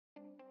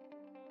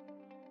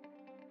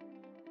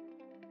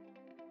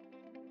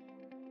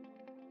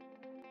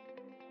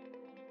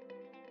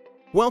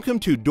Welcome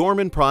to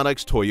Dorman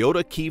Products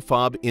Toyota Key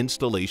Fob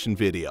installation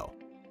video.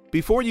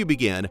 Before you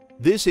begin,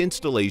 this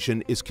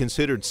installation is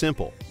considered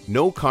simple.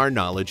 No car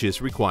knowledge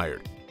is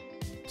required.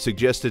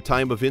 Suggested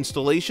time of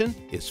installation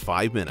is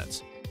 5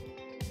 minutes.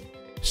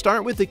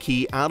 Start with the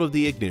key out of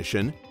the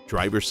ignition,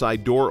 driver's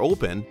side door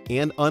open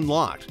and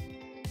unlocked.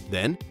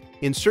 Then,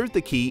 insert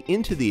the key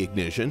into the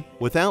ignition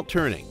without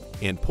turning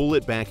and pull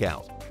it back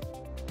out.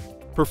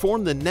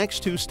 Perform the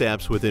next two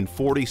steps within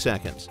 40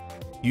 seconds.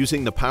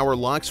 Using the power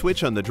lock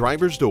switch on the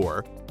driver's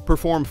door,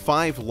 perform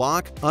 5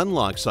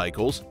 lock-unlock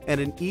cycles at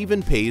an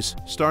even pace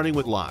starting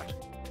with locked.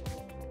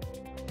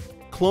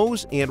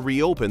 Close and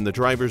reopen the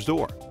driver's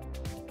door.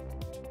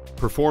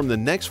 Perform the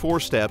next 4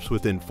 steps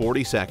within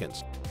 40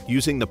 seconds.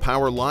 Using the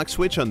power lock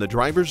switch on the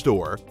driver's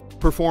door,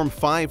 perform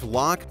 5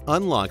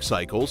 lock-unlock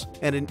cycles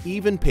at an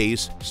even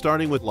pace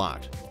starting with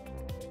locked.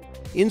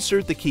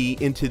 Insert the key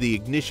into the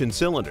ignition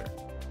cylinder.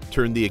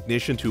 Turn the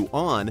ignition to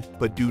on,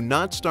 but do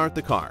not start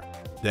the car.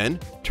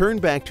 Then, turn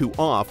back to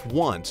off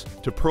once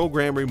to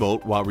program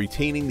remote while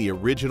retaining the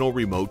original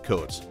remote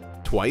codes,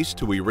 twice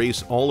to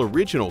erase all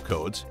original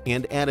codes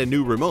and add a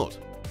new remote,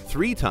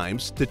 3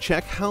 times to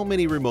check how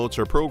many remotes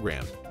are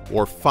programmed,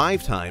 or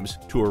 5 times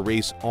to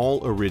erase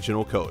all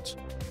original codes.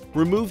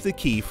 Remove the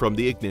key from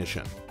the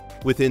ignition.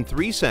 Within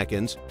 3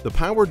 seconds, the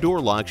power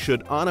door lock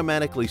should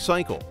automatically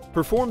cycle.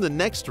 Perform the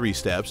next 3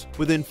 steps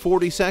within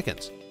 40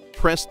 seconds.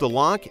 Press the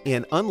lock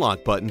and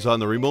unlock buttons on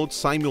the remote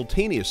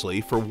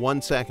simultaneously for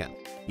 1 second.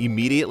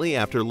 Immediately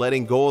after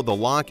letting go of the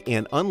lock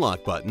and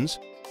unlock buttons,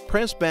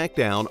 press back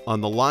down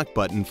on the lock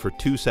button for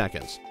 2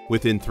 seconds.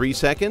 Within 3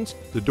 seconds,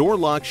 the door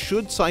lock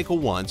should cycle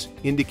once,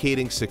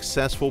 indicating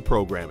successful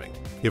programming.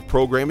 If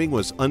programming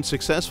was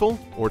unsuccessful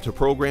or to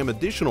program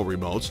additional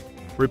remotes,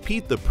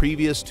 repeat the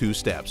previous 2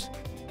 steps.